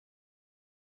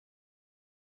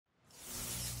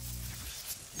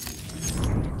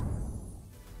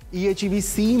EHEV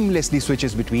seamlessly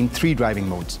switches between 3 driving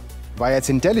modes via its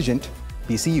intelligent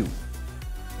PCU.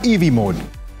 EV mode,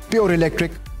 pure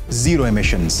electric, zero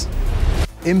emissions.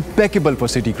 Impeccable for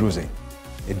city cruising.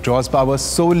 It draws power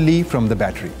solely from the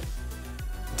battery,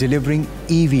 delivering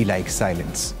EV-like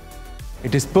silence.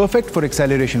 It is perfect for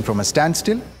acceleration from a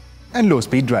standstill and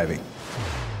low-speed driving.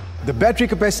 The battery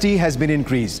capacity has been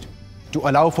increased to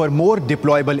allow for more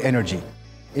deployable energy,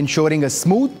 ensuring a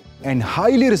smooth and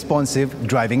highly responsive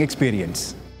driving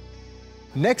experience.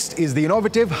 Next is the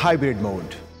innovative hybrid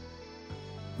mode.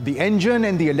 The engine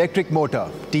and the electric motor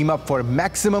team up for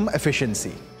maximum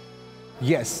efficiency.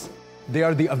 Yes, they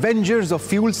are the avengers of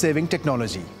fuel-saving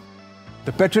technology.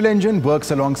 The petrol engine works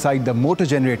alongside the motor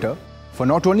generator for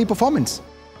not only performance,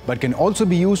 but can also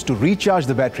be used to recharge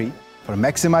the battery for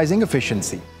maximizing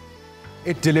efficiency.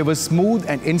 It delivers smooth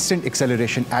and instant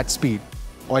acceleration at speed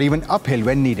or even uphill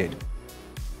when needed,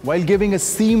 while giving a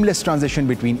seamless transition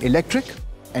between electric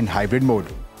and hybrid mode.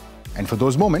 And for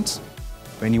those moments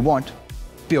when you want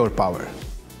pure power.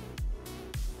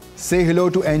 Say hello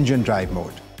to engine drive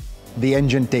mode. The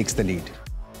engine takes the lead,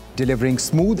 delivering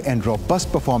smooth and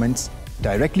robust performance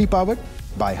directly powered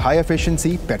by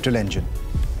high-efficiency petrol engine.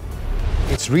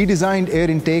 Its redesigned air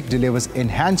intake delivers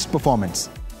enhanced performance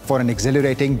for an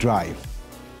exhilarating drive,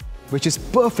 which is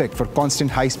perfect for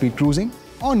constant high-speed cruising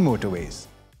on motorways.